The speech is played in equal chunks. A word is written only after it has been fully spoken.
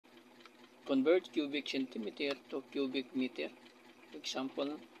convert cubic centimeter to cubic meter. For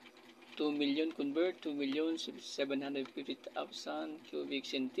example, 2 million convert 2,750,000 cubic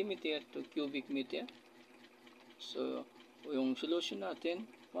centimeter to cubic meter. So, yung solution natin,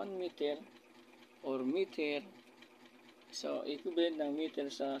 1 meter or meter. So, equivalent ng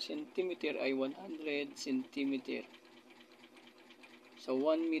meter sa centimeter ay 100 centimeter. So,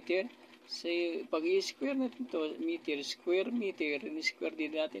 1 meter. Say, pag i-square natin to, meter, square meter, i-square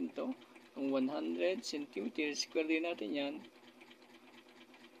din natin to. Kung 100 centimeter, square din natin yan.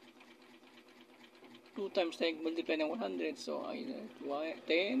 2 times tayo multiply ng 100. So, ay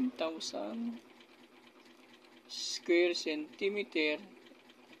 10,000 square centimeter.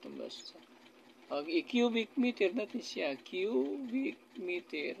 Ito basta. Pag i-cubic meter natin siya, cubic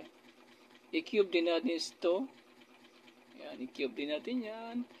meter. I-cube din natin ito. Yan, i-cube din natin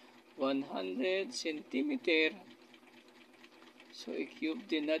yan. 100 centimeter. So, i-cube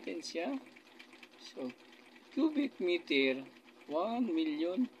din natin siya. So, cubic meter, 1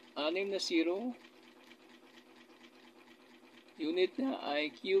 million, 6 na 0. Unit na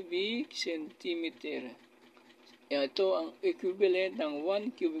ay cubic centimeter. Ito ang equivalent ng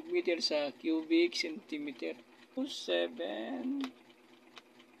 1 cubic meter sa cubic centimeter. 7,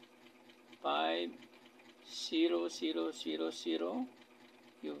 5, 0, 0, 0, 0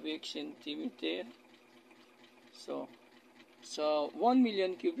 cubic centimeter. So 1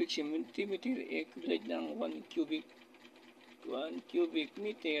 million cubic centimeter equivalent ng 1 cubic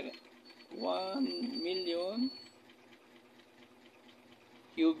meter, 1 million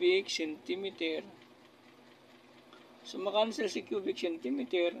cubic centimeter. So, makancel si cubic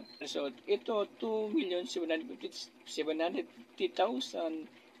centimeter. So, ito, 2,750,000.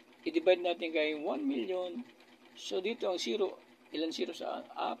 I-divide natin kay 1 million. So, dito ang 0. Ilan 0 sa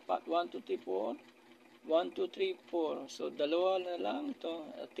 4? 1, 2, 3, 4. 1, 2, 3, 4. So, dalawa na lang ito.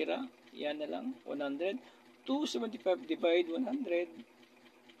 Tira. Yan na lang. 100. 275 divide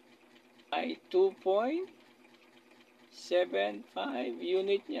 100 ay 2.75.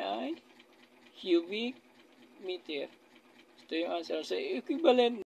 Unit niya ay cubic meter. Ito yung answer. So, equivalent